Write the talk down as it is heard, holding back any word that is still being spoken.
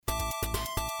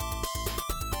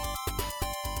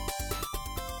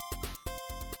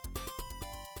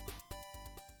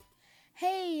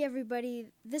Hey everybody,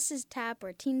 this is TAP,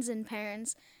 or Teens and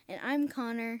Parents, and I'm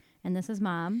Connor. And this is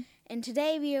Mom. And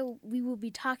today we will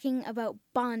be talking about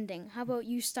bonding. How about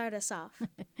you start us off?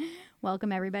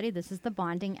 Welcome, everybody. This is the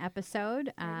bonding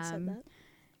episode. I already said that.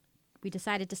 We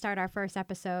decided to start our first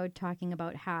episode talking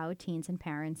about how teens and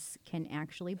parents can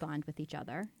actually bond with each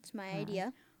other. It's my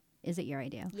idea. Is it your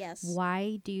idea? Yes.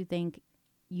 Why do you think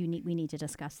we need to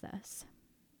discuss this?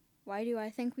 Why do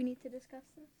I think we need to discuss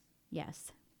this?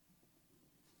 Yes.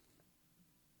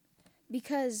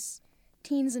 Because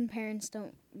teens and parents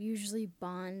don't usually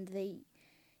bond.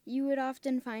 You would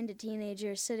often find a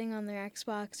teenager sitting on their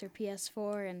Xbox or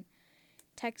PS4 and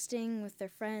texting with their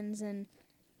friends, and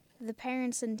the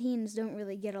parents and teens don't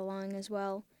really get along as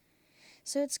well.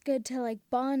 So it's good to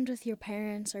bond with your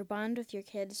parents or bond with your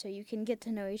kids so you can get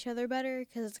to know each other better,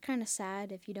 because it's kind of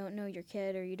sad if you don't know your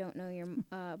kid or you don't know your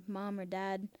mom or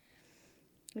dad,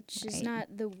 which is not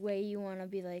the way you want to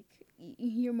be.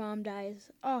 Your mom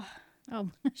dies. Oh.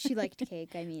 She liked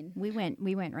cake, I mean. We went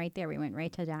right there. We went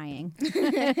right to dying.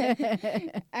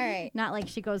 All right. Not like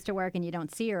she goes to work and you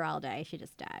don't see her all day. She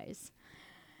just dies.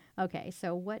 Okay,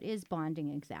 so what is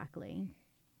bonding exactly?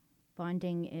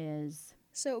 Bonding is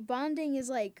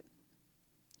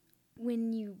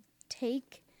when you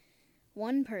take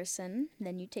one person,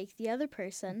 then you take the other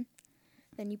person,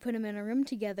 then you put them in a room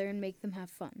together and make them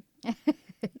have fun.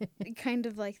 Kind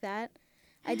of like that.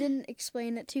 I didn't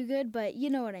explain it too good, but you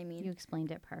know what I mean. You explained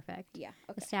it perfect. Yeah.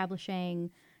 Okay. Establishing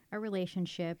a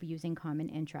relationship using common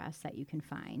interests that you can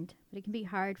find. But it can be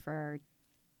hard for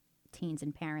teens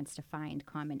and parents to find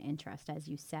common interest, as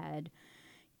you said.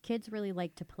 Kids really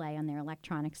like to play on their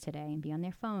electronics today and be on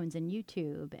their phones and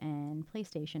YouTube and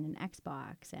PlayStation and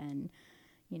Xbox. And,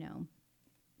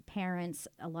 parents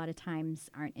a lot of times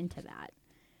aren't into that.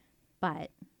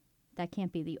 But that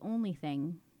can't be the only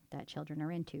thing that children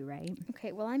are into, right?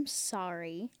 Okay, well, I'm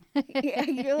sorry.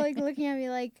 You're looking at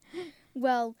me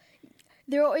well,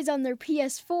 they're always on their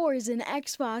PS4s and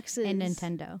Xboxes. And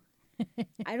Nintendo.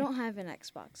 I don't have an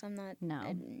Xbox. I'm not.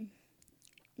 No.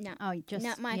 No. Oh, just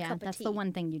not my cup of that's tea. the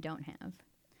one thing you don't have.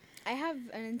 I have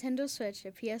a Nintendo Switch,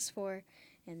 a PS4,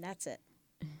 and that's it.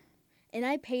 And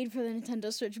I paid for the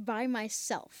Nintendo Switch by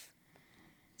myself.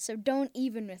 So don't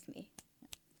even with me.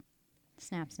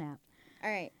 Snap, snap. All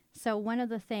right. So one of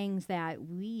the things that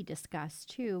we discussed,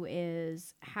 too,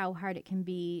 is how hard it can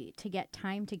be to get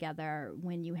time together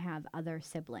when you have other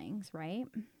siblings, right?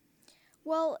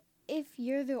 Well, if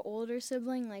you're the older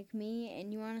sibling like me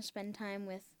and you want to spend time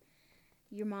with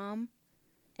your mom,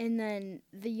 and then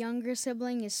the younger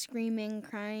sibling is screaming,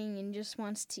 crying, and just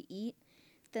wants to eat,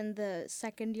 then the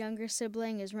second younger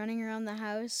sibling is running around the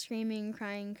house screaming,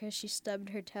 crying because she stubbed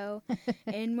her toe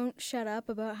and won't shut up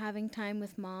about having time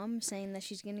with mom, saying that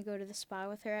she's going to go to the spa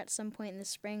with her at some point in the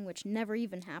spring, which never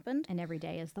even happened. And every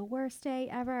day is the worst day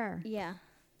ever. Yeah.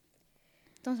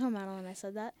 Don't tell Madeline I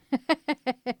said that.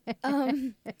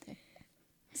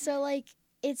 So,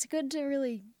 it's good to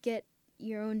really get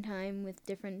your own time with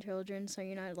different children, so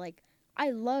you're not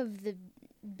I love the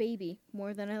baby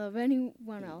more than I love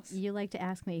anyone else. You like to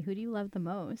ask me, who do you love the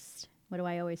most? What do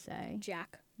I always say?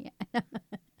 Jack. Yeah.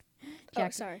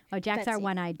 Jack, sorry. Oh, Jack's Betsy. our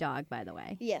one-eyed dog, by the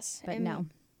way. Yes. But and no.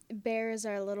 Bear is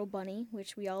our little bunny,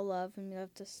 which we all love, and we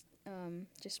love to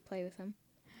just play with him.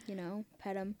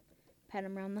 Pet him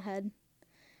around the head,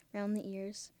 around the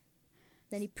ears.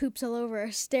 Then he poops all over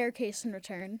our staircase in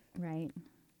return. Right.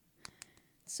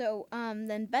 So,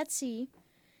 then Betsy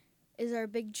is our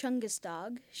big Chungus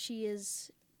dog. She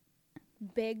is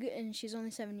big, and she's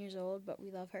only 7 years old, but we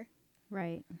love her.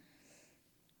 Right.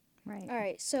 Right. All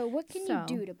right, so what can you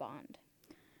do to bond?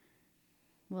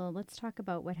 Well, let's talk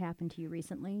about what happened to you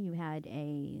recently. You had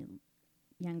a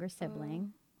younger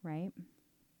sibling, right?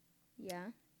 Yeah.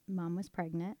 Mom was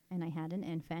pregnant, and I had an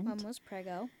infant. Mom was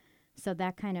preggo. So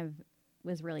that kind of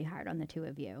was really hard on the two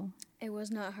of you. It was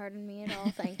not hard on me at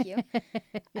all, thank you.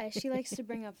 She likes to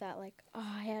bring up that,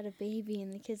 I had a baby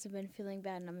and the kids have been feeling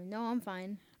bad. And I'm like, no, I'm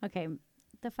fine. Okay,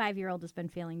 the 5-year-old has been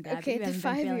feeling bad. Okay, you the haven't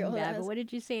been feeling 5-year-old bad. has. But what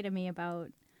did you say to me about?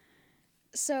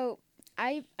 So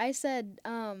I said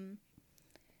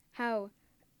how,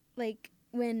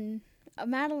 when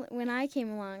when I came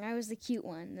along, I was the cute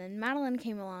one. Then Madeline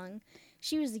came along,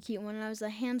 she was the cute one, and I was the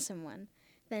handsome one.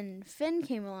 Then Finn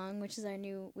came along, which is our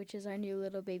new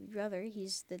little baby brother.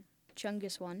 He's the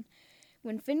Chungus one.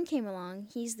 When Finn came along,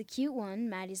 he's the cute one,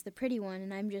 Maddie's the pretty one,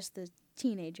 and I'm just the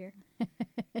teenager.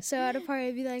 So at a party,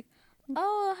 I'd be like,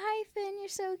 "Oh, hi Finn, you're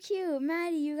so cute.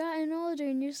 Maddie, you gotten older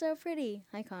and you're so pretty."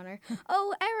 Hi Connor.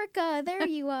 "Oh, Erica, there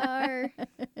you are."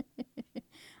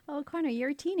 Oh, Connor,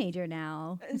 you're a teenager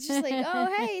now. It's just like,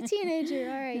 "Oh, hey, teenager.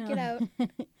 All right, get out."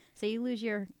 So you lose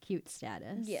your cute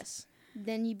status. Yes.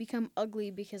 Then you become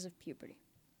ugly because of puberty.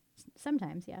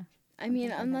 Sometimes, yeah. I mean,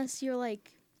 Sometimes that unless you're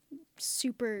like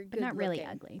super good But not really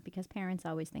looking. ugly, because parents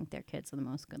always think their kids are the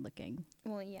most good-looking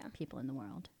Well, yeah. people in the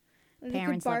world. They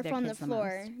Parents could love barf their on the kids the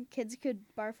floor. Kids could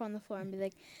barf on the floor and be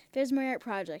like, "There's my art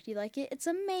project. You like it? It's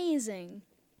amazing."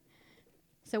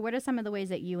 So what are some of the ways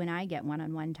that you and I get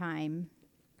one-on-one time,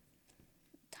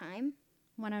 Time?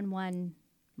 one-on-one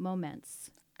moments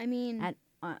I mean, at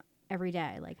every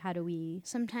day? Like, how do we...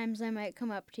 sometimes I might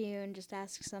come up to you and just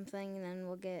ask something, and then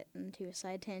we'll get into a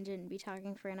side tangent and be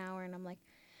talking for an hour, and I'm like,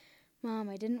 "Mom,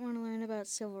 I didn't want to learn about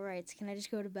civil rights. Can I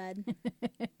just go to bed?"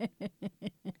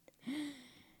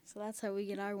 So that's how we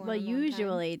get our one. Well,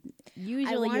 usually you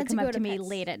wanted to come go up to to me Pets.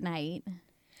 late at night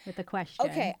with a question.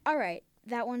 Okay, all right.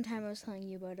 That one time I was telling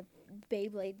you about a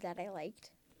Beyblade that I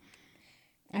liked.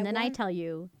 And then I tell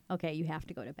you, okay, you have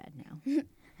to go to bed now.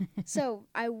 So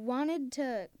I wanted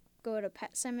to go to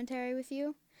Pet Cemetery with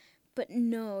you, but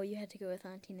no, you had to go with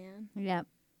Auntie Nan. Yep,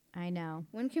 I know.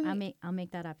 When can we? I'll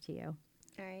make that up to you.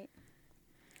 All right.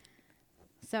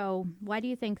 So, why do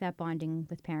you think that bonding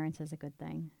with parents is a good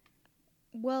thing?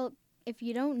 Well, if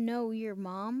you don't know your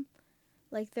mom,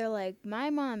 like they're like, my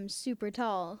mom's super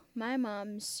tall, my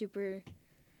mom's super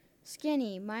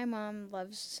skinny, my mom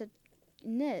loves to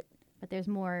knit. But there's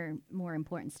more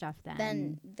important stuff than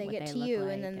Then they what get to look you,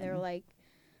 like and then they're like,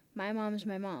 my mom's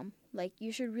my mom. Like,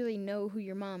 you should really know who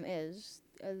your mom is,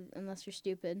 unless you're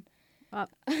stupid. oh,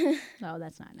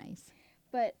 that's not nice.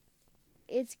 But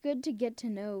it's good to get to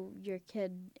know your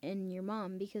kid and your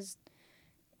mom, because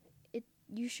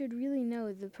you should really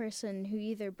know the person who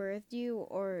either birthed you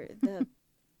or the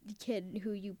kid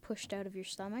who you pushed out of your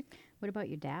stomach. What about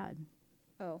your dad?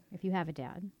 Oh. If you have a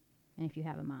dad, and if you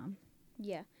have a mom.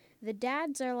 Yeah. The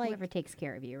dads are like... Whoever takes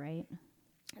care of you, right?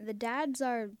 The dads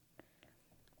are...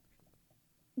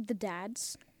 the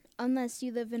dads. Unless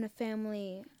you live in a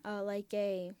family like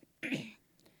a...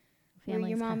 where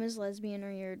your mom is lesbian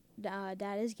or your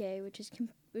dad is gay,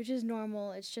 which is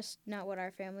normal. It's just not what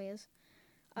our family is.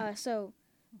 So,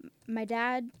 my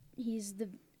dad, he's the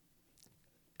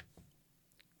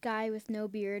guy with no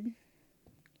beard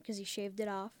because he shaved it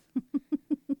off.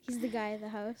 He's the guy of the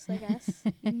house, I guess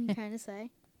you can kind of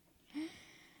say.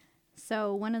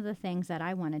 So one of the things that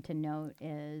I wanted to note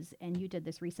is, and you did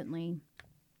this recently,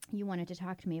 you wanted to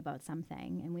talk to me about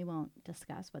something, and we won't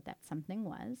discuss what that something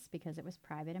was because it was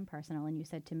private and personal, and you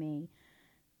said to me,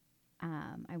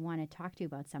 I want to talk to you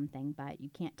about something, but you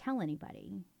can't tell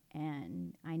anybody.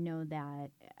 And I know that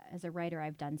as a writer,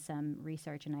 I've done some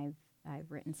research, and I've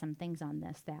written some things on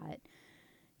this, that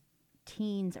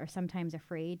teens are sometimes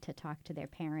afraid to talk to their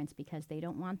parents because they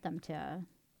don't want them to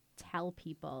tell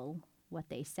people what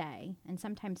they say. And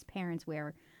sometimes parents,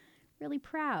 we're really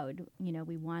proud. You know,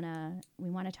 we wanna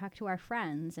talk to our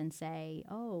friends and say,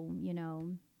 oh, you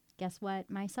know, guess what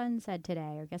my son said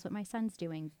today, or guess what my son's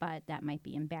doing. But that might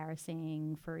be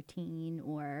embarrassing for a teen,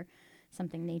 or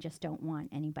something they just don't want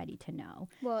anybody to know.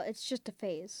 Well, it's just a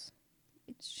phase.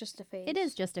 It's just a phase. It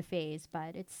is just a phase,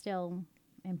 but it's still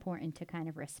important to kind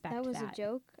of respect that. That was a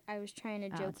joke. I was trying to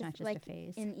joke, it's not just like a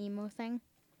phase. An emo thing.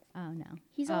 Oh no,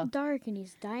 he's all dark and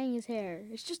he's dyeing his hair.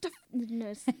 It's just a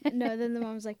no. No, then the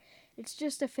mom's like, it's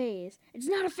just a phase. It's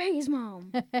not a phase,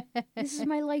 Mom. This is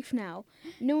my life now.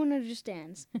 No one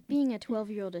understands. Being a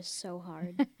 12-year-old is so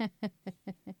hard.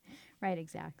 Right,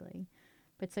 exactly.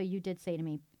 But so you did say to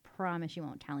me, promise you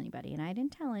won't tell anybody, and I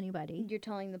didn't tell anybody. You're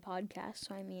telling the podcast,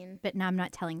 so I mean. But now I'm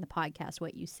not telling the podcast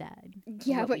what you said.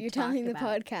 Yeah, but you're telling the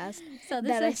podcast so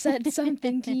that I said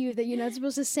something to you that you're not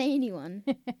supposed to say anyone.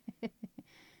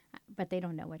 But they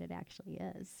don't know what it actually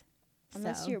is.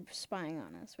 Unless you're spying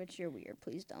on us, which you're weird.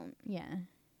 Please don't. Yeah.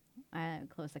 I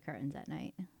close the curtains at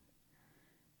night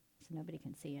so nobody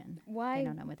can see in. Why? They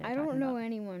don't know what they're I talking don't know about.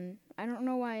 anyone. I don't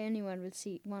know why anyone would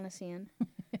want to see in.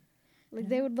 Like,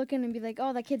 they would look in and be like,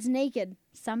 oh, that kid's naked.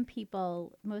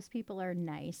 Most people are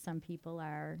nice. Some people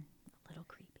are a little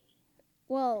creepy.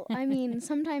 Well, I mean,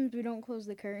 sometimes we don't close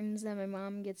the curtains, then my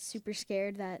mom gets super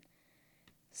scared that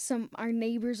our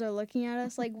neighbors are looking at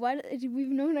us. Like, what? We've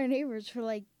known our neighbors for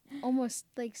like almost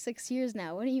like 6 years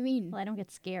now. What do you mean? Well, I don't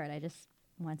get scared. I just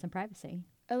want some privacy.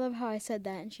 I love how I said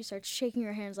that, and she starts shaking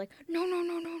her hands like, no.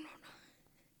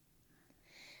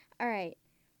 All right.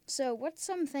 So what's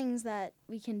some things that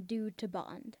we can do to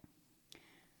bond?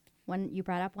 You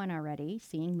brought up one already,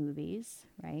 seeing movies,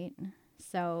 right?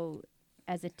 So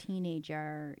as a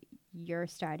teenager, you're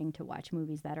starting to watch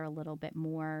movies that are a little bit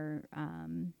more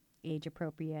age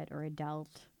appropriate or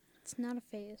adult. It's not a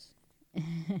phase.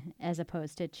 As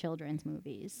opposed to children's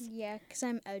movies. Yeah, because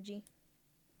I'm edgy.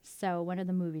 So one of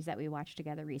the movies that we watched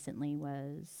together recently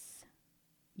was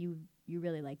you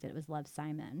really liked it. It was Love,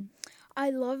 Simon.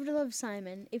 I loved Love,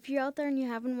 Simon. If you're out there and you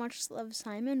haven't watched Love,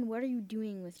 Simon, what are you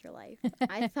doing with your life?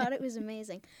 I thought it was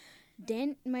amazing.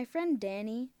 My friend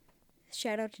Danny,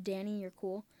 shout out to Danny, you're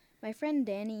cool. My friend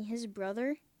Danny, his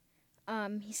brother,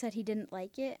 he said he didn't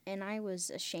like it, and I was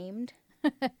ashamed.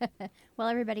 Well,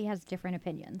 everybody has different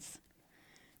opinions,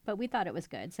 but we thought it was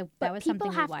good. So But that was something people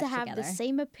we have watched to have together. the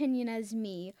same opinion as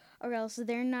me, or else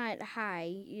they're not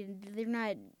high. They're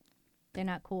not. They're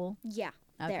not cool. Yeah,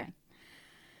 Okay. there.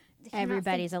 They cannot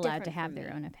Everybody's think allowed to different have from their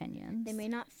me. own opinions. They may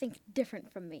not think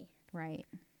different from me. Right.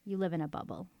 You live in a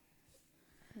bubble.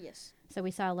 Yes. So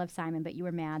we saw Love, Simon, but you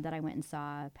were mad that I went and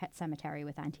saw Pet Cemetery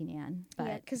with Auntie Nan. But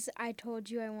Yeah, because I told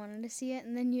you I wanted to see it,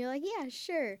 and then you're like, yeah,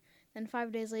 sure. Then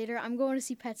 5 days later, I'm going to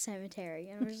see Pet Cemetery.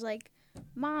 And I was like,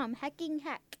 Mom, hecking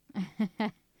heck.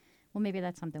 well, maybe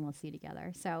that's something we'll see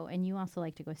together. So, and you also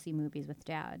like to go see movies with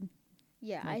Dad.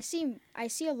 Yeah, Like- I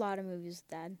see a lot of movies with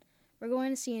Dad. We're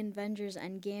going to see Avengers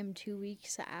Endgame 2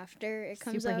 weeks after it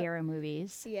comes out. Superhero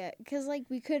movies. Yeah, because like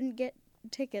we couldn't get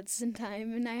tickets in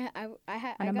time, and I On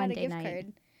got a a Monday gift night.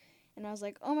 card, and I was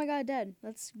like, oh my god, Dad,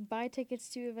 let's buy tickets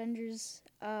to Avengers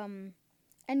Endgame.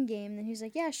 And then he's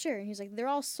like, yeah, sure. And he's like, they're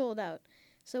all sold out,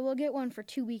 so we'll get one for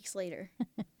 2 weeks later.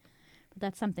 But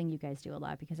that's something you guys do a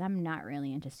lot because I'm not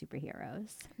really into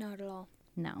superheroes. Not at all.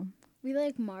 No. We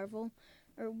like Marvel.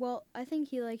 Or, well, I think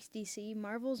he likes DC.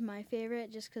 Marvel's my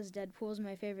favorite just because Deadpool's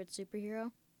my favorite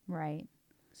superhero. Right.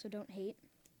 So don't hate.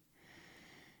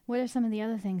 What are some of the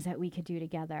other things that we could do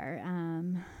together?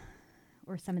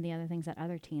 Or some of the other things that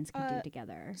other teens could do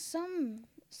together? Some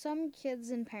kids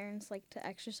and parents like to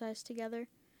exercise together,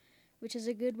 which is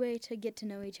a good way to get to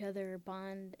know each other,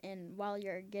 bond, and while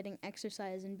you're getting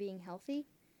exercise and being healthy.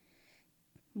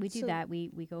 We do So- that. We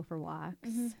go for walks,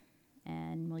 Mhm.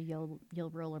 and you'll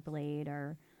rollerblade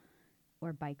or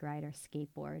bike ride or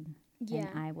skateboard, Yeah.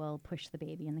 and I will push the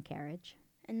baby in the carriage.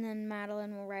 And then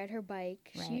Madeline will ride her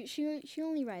bike. Right. She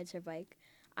only rides her bike.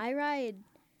 I ride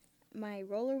my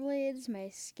rollerblades, my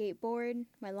skateboard,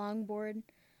 my longboard,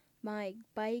 my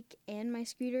bike, and my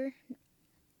scooter.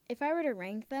 If I were to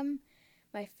rank them,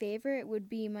 my favorite would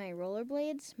be my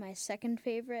rollerblades. My second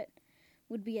favorite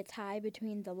would be a tie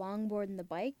between the longboard and the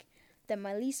bike. Then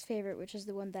my least favorite, which is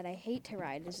the one that I hate to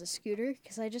ride, is a scooter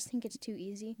because I just think it's too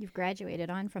easy. You've graduated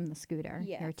on from the scooter.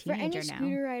 Yeah, You're a for any teenager now.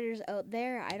 scooter riders out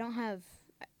there, I don't have,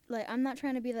 like, I'm not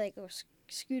trying to be like, oh,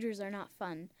 scooters are not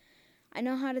fun. I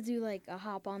know how to do like a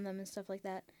hop on them and stuff like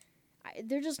that.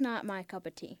 They're just not my cup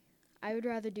of tea. I would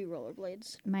rather do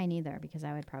rollerblades. Mine either, because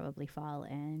I would probably fall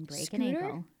and break an Scooter?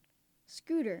 ankle.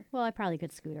 Scooter. Well, I probably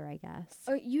could scooter, I guess.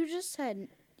 Oh, you just said,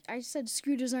 I said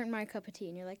scooters aren't my cup of tea,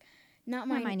 and you're like, not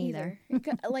mine, either.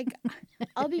 Like,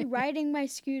 I'll be riding my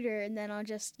scooter and then I'll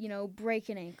just, break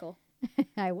an ankle.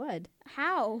 I would.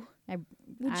 How?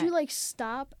 Would I- you like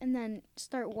stop and then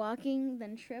start walking,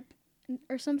 then trip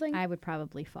or something? I would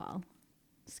probably fall.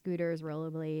 Scooters,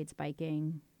 rollerblades,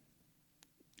 biking.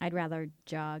 I'd rather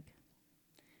jog.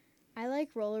 I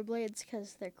like rollerblades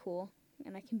because they're cool,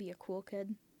 and I can be a cool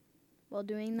kid while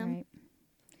doing them. Right.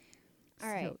 All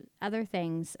right. So other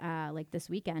things, like this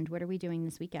weekend, what are we doing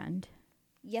this weekend?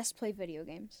 Yes, play video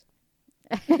games.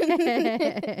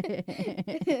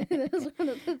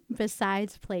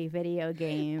 Besides play video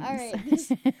games. All right,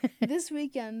 this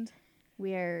weekend,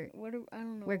 we're I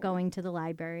don't know. we're going to the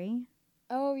library.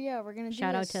 Oh yeah, we're gonna do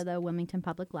Shout out this. to the Wilmington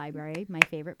Public Library, my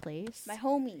favorite place. my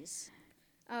homies.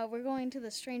 We're going to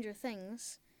the Stranger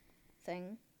Things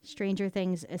thing. Stranger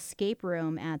Things escape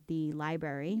room at the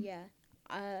library. Yeah.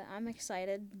 I'm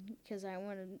excited because I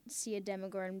want to see a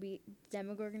Demogorgon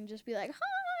just be like,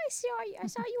 "Hi, I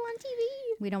saw you on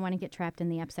TV." We don't want to get trapped in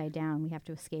the upside down. We have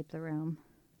to escape the room.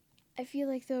 I feel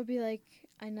like there'll be like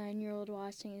a 9-year-old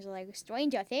watching is like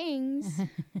Stranger Things.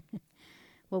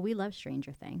 Well, we love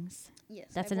Stranger Things. Yes,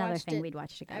 That's I've another watched thing it. we'd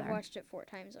watch together. I've watched it 4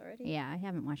 times already. Yeah, I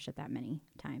haven't watched it that many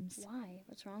times. Why?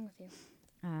 What's wrong with you?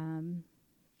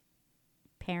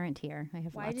 Parent here. I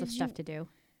have Why lots of did stuff you- to do.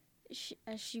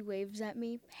 As she waves at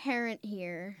me, parent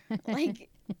here. Like,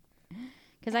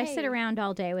 Because I sit Hey. around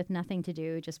all day with nothing to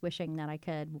do, just wishing that I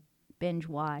could binge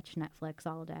watch Netflix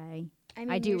all day. I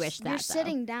mean, I do you're, wish you're that, though.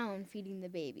 sitting down feeding the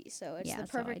baby, so it's Yeah, the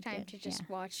so I perfect time did, to just yeah.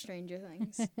 watch Stranger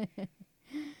Things.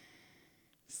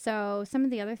 So some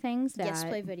of the other things that Yes,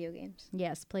 play video games.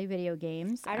 Yes, play video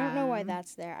games. I don't know why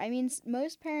that's there. I mean,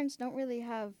 most parents don't really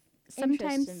have sometimes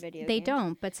interest in video they games.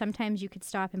 don't, but sometimes you could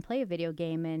stop and play a video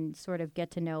game and sort of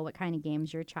get to know what kind of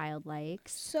games your child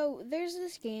likes. So there's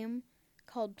this game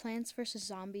called Plants vs.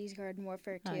 Zombies Garden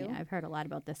Warfare 2. Oh, yeah, I've heard a lot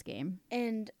about this game.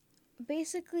 And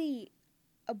basically,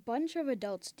 a bunch of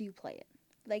adults do play it.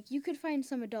 Like, you could find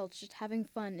some adults just having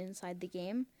fun inside the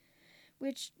game,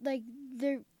 which, like,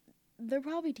 they're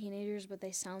probably teenagers, but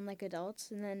they sound like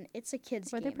adults, and then it's a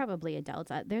kid's Well, game. they're probably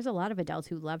adults. There's a lot of adults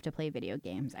who love to play video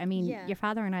games. I mean, Yeah. your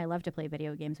father and I love to play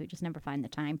video games. We just never find the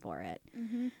time for it.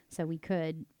 Mm-hmm. So we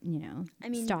could, I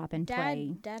mean, stop and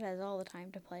play. Dad has all the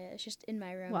time to play it. It's just in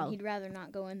my room. Well- He'd rather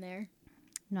not go in there.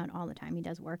 Not all the time. He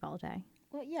does work all day.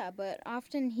 Well, yeah, but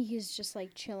often he's just,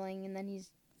 like, chilling, and then he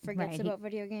forgets Right, about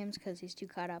video games because he's too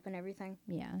caught up in everything.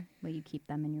 Yeah. Well, you keep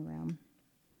them in your room.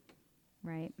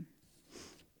 Right.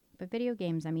 But video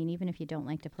games, I mean, even if you don't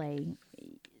like to play,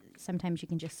 sometimes you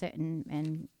can just sit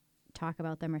and talk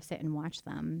about them or sit and watch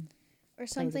them. Or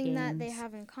the something that they games.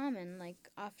 have in common. Like,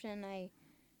 often I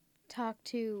talk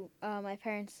to my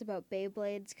parents about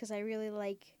Beyblades because I really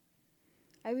like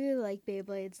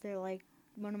Beyblades. They're, like,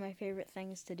 one of my favorite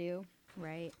things to do.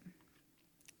 Right.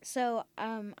 So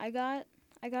I got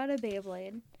a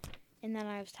Beyblade, and then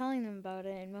I was telling them about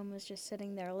it, and Mom was just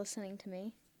sitting there listening to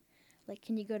me. Like,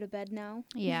 can you go to bed now?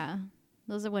 Yeah.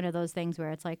 Those are one of those things where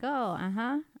it's like, oh,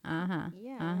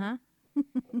 Yeah.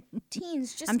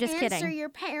 Teens, just I'm just answer kidding. your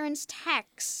parents'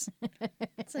 texts.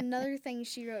 That's another thing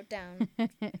she wrote down.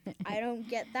 I don't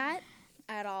get that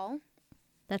at all.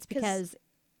 That's 'Cause-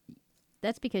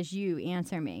 because you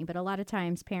answer me. But a lot of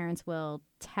times parents will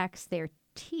text their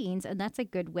teens, and that's a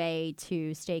good way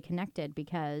to stay connected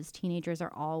because teenagers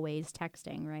are always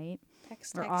texting, right?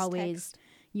 Text, We're text, always text.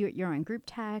 you're on group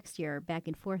text, you're back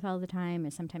and forth all the time,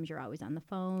 and sometimes you're always on the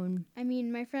phone I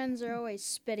mean, my friends are always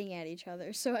spitting at each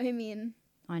other, so I mean,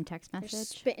 on text they're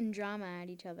message. spitting drama at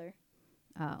each other.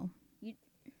 Oh, They're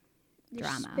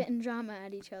Drama. spitting drama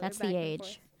at each other. that's back the and age.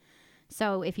 forth.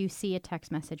 So if you see a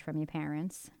text message from your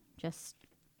parents, just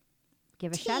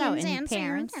give a shout out. Teens, And answer your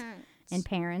parents, texts. and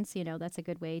parents, that's a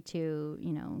good way to,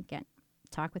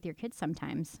 talk with your kids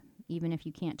sometimes. Even if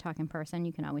you can't talk in person,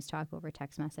 you can always talk over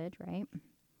text message, right?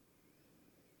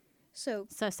 So,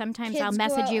 So sometimes Kids I'll go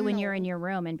message out you in when the- you're in your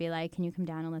room and be like, can you come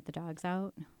down and let the dogs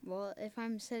out? well, if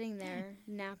I'm sitting there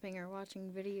napping or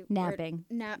watching video, Napping.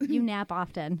 nap, You nap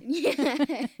often.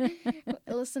 yeah,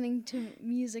 listening to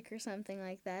music or something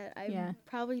like that, I Yeah.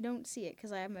 probably don't see it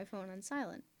because I have my phone on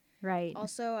silent. Right.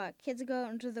 Also, kids go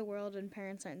out into the world, and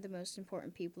parents aren't the most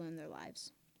important people in their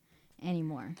lives.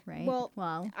 Anymore, right? Well,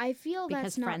 well, I feel Because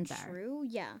that's not friends are. true.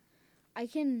 Yeah, I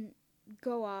can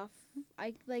go off.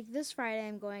 I like this Friday.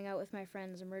 I'm going out with my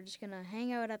friends, and we're just gonna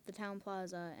hang out at the town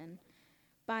plaza and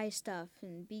buy stuff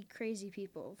and be crazy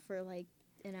people for like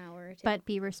an hour or two. but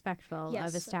be respectful Yes.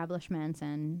 of establishments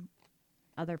and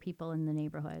other people in the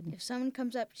neighborhood. if someone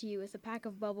comes up to you with a pack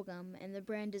of bubble gum and the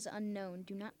brand is unknown,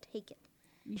 do not take it.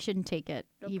 You shouldn't take it,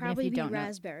 It'll even if probably you be don't know.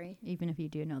 raspberry. Even if you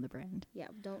do know the brand. Yeah,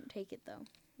 don't take it though.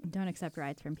 Don't accept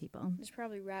rides from people. There's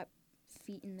probably rat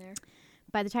feet in there.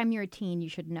 By the time you're a teen, you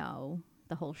should know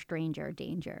the whole stranger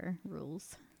danger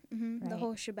rules. The Right.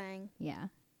 whole shebang. Yeah.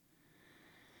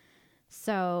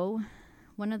 So,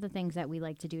 one of the things that we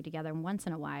like to do together once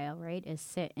in a while, right, is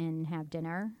sit and have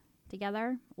dinner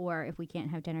together. Or if we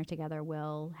can't have dinner together,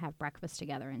 we'll have breakfast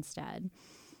together instead.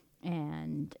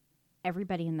 And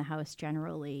everybody in the house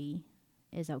generally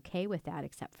is okay with that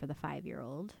except for the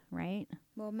 5-year-old, right?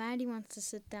 Well, Maddie wants to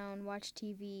sit down, watch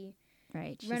TV,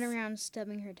 Right. run around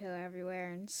stubbing her toe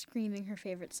everywhere and screaming her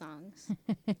favorite songs.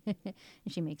 And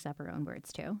she makes up her own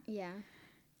words too. Yeah.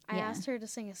 I Yeah. asked her to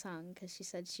sing a song because she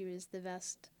said she was the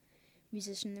best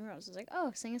musician in the world. So I was like,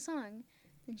 oh, sing a song.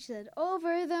 And she said,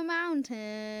 Over the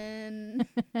Mountain.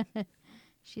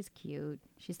 She's cute.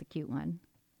 She's the cute one.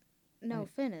 No, Right.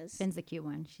 Finn is. Finn's the cute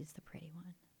one. She's the pretty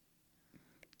one.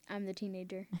 I'm the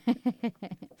teenager.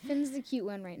 Finn's the cute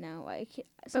one right now. But we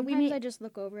Sometimes may- I just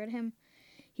look over at him.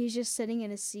 He's just sitting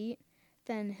in his seat.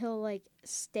 Then he'll like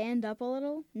stand up a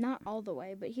little, not all the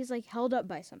way, but he's like held up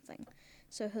by something.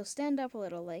 So he'll stand up a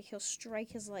little, like he'll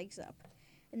strike his legs up,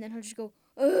 and then he'll just go,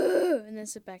 ugh, and then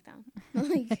sit back down.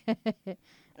 Like, and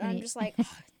I'm just like,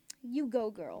 you go,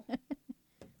 girl,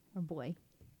 Or boy,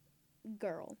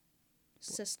 girl,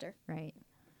 sister. right?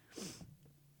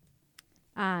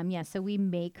 Yeah. So we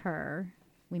make her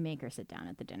sit down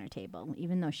at the dinner table,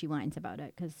 even though she whines about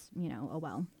it, because oh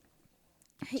well.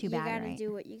 Too You bad, gotta right?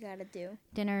 do what you gotta do.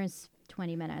 Dinner's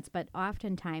 20 minutes, but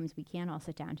oftentimes we can't all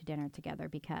sit down to dinner together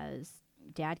because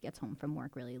Dad gets home from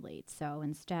work really late. So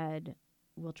instead,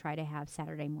 we'll try to have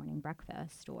Saturday morning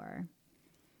breakfast, or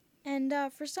And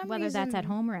for some whether reason, that's at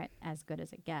home or at as good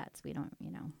as it gets. We don't,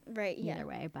 right? Yeah. either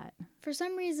way. But For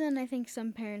some reason, I think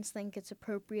some parents think it's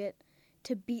appropriate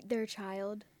to beat their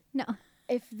child no,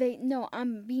 if they. No,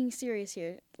 I'm being serious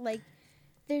here. Like,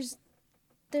 there's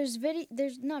there's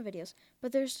not videos,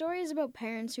 but there's stories about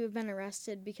parents who have been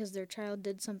arrested because their child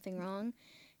did something wrong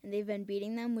and they've been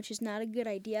beating them, which is not a good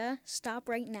idea. Stop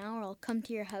right now or I'll come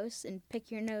to your house and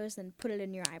pick your nose and put it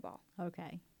in your eyeball.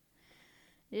 Okay.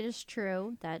 It is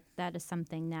true that that is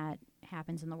something that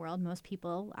happens in the world. Most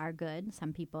people are good.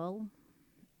 Some people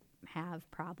have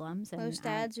problems. And Most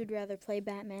dads would rather play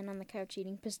Batman on the couch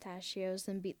eating pistachios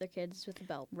than beat their kids with a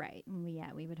belt. Right.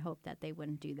 Yeah, we would hope that they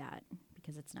wouldn't do that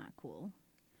because it's not cool.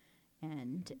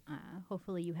 And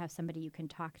hopefully you have somebody you can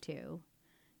talk to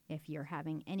if you're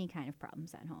having any kind of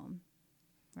problems at home,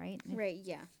 right? Right,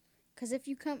 yeah. Because if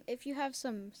you have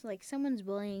someone's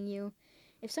bullying you,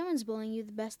 if someone's bullying you,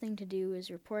 the best thing to do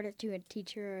is report it to a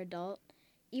teacher or adult.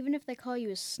 Even if they call you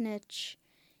a snitch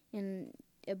and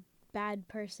a bad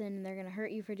person and they're going to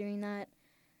hurt you for doing that,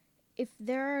 if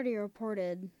they're already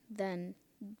reported, then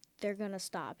they're going to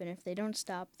stop. And if they don't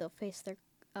stop, they'll face their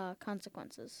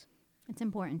consequences. It's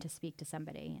important to speak to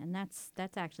somebody, and that's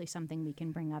actually something we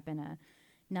can bring up in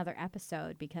another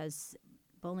episode because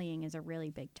bullying is a really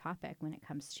big topic when it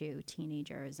comes to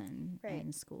teenagers and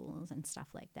schools and stuff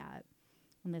like that.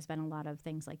 And there's been a lot of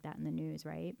things like that in the news,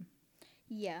 right?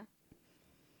 Yeah.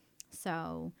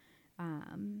 So,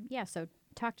 so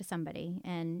talk to somebody.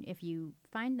 And if you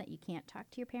find that you can't talk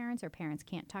to your parents or parents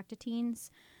can't talk to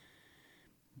teens,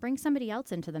 bring somebody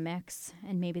else into the mix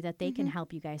and maybe that they can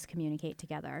help you guys communicate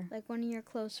together. Like one of your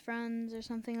close friends or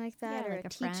something like that, or like a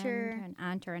teacher. Friend, an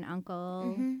aunt or an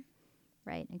uncle.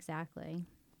 Right, exactly.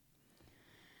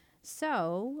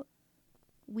 So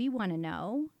we want to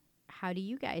know, how do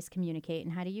you guys communicate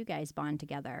and how do you guys bond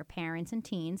together? Parents and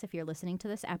teens, if you're listening to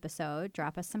this episode,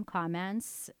 drop us some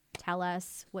comments. Tell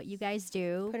us what you guys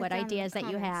do, what ideas that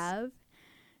you have.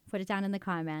 Put it down in the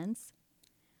comments.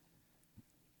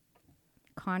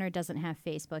 Connor doesn't have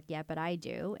Facebook yet, but I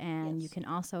do. And you can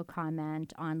also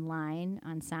comment online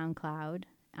on SoundCloud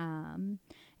and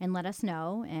let us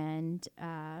know. And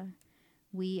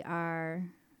we are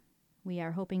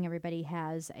hoping everybody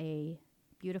has a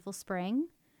beautiful spring.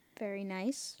 Very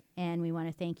nice. And we want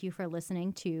to thank you for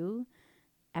listening to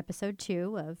episode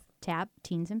 2 of TAP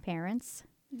Teens and Parents.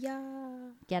 Yeah.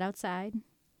 Get outside.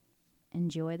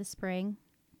 Enjoy the spring.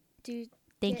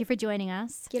 Thank you for joining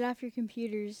us. Get off your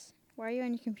computers. Why are you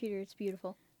on your computer? It's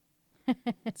beautiful.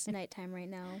 It's nighttime right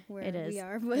now where we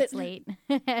are. But it's late.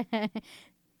 All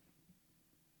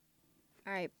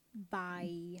right.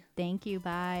 Bye. Thank you.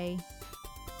 Bye.